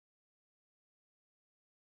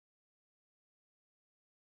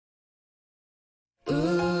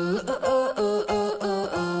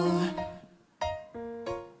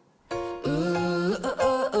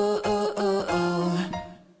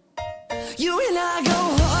and I go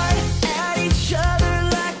hard at each other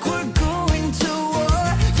like we're going to war.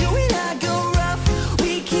 You and I go rough,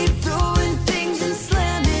 we keep throwing things and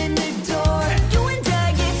slamming the door. You and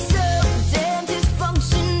I get so damn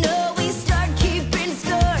dysfunctional, we start keeping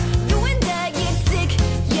score. You and I get sick,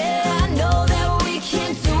 yeah, I know that we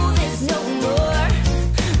can't do this no more.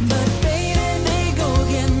 But baby, they go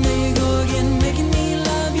again, making me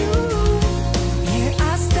love you. Yeah,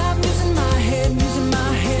 I stop using my head,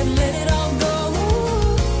 let it all go.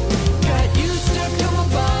 Got you stuck on my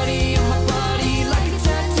body like a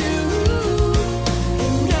tattoo.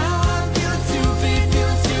 And now I'm feeling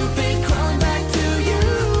stupid, crawling back to you.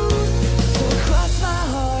 So cross my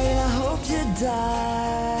heart and I hope to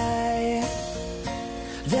die,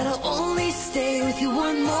 that I'll only stay with you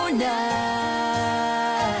one more night.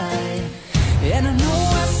 And I know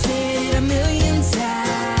I said it a million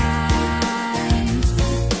times,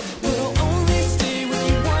 but I'll only stay with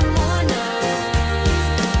you one more night.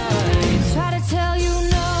 Try to tell you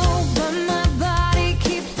no, but my body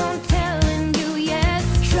keeps on telling you yes.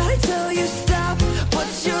 Try to tell you stop, but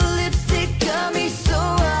your lipstick got me so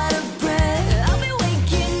out of breath. I'll be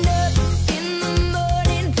waking up in the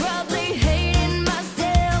morning, probably hating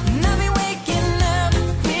myself. And I'll be waking up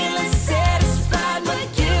feeling satisfied, but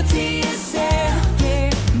guilty as hell. Yeah,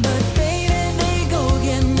 but baby, they go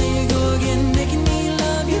again, making me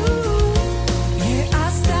love you. Yeah, I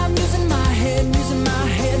stop using my head,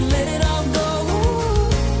 let it all go.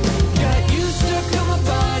 Got you stuck on my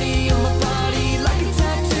body like a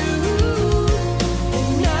tattoo. And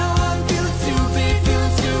now I'm feeling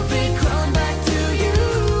stupid, crawling back to you.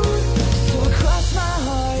 So I cross my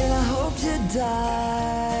heart and I hope to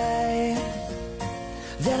die,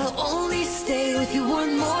 that I'll only stay with you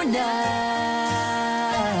one more night.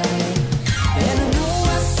 And I know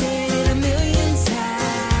I said it a million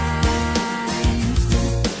times,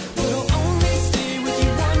 but I'll only stay with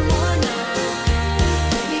you one more night.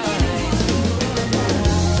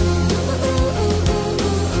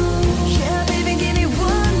 Yeah, baby, give me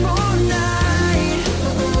one more night.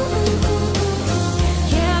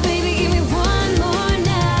 Yeah, baby, give me one more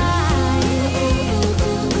night.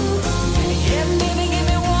 Yeah, baby, give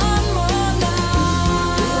me one more night.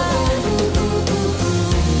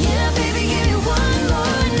 Yeah, baby, give me one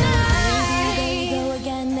more night.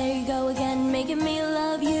 There you go again, making me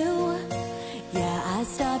love you. Yeah, I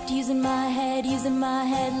stopped using my head,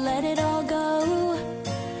 let it all go.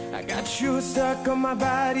 I got you stuck on my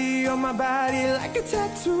body like a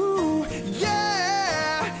tattoo.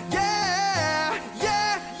 Yeah, yeah,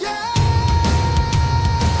 yeah, yeah.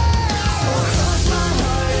 Cross my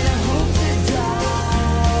heart and I hope to die,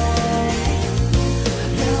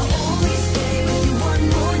 that I'll only stay with you one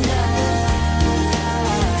more night.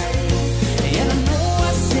 And I know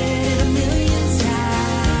I said it a million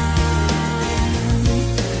times,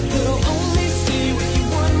 but I'll only stay with you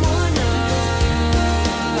one more night.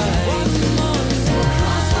 So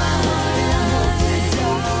cross my heart and I hope to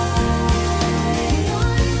die,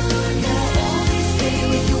 that I'll only stay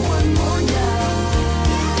with you one more night.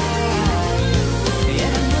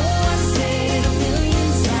 And I know I said it a million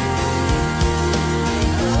times,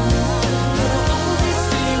 but I'll only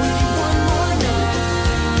stay with you one more night.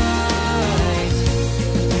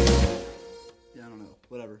 Yeah, I don't know.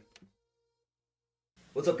 Whatever.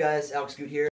 What's up, guys? Alex Scoot here.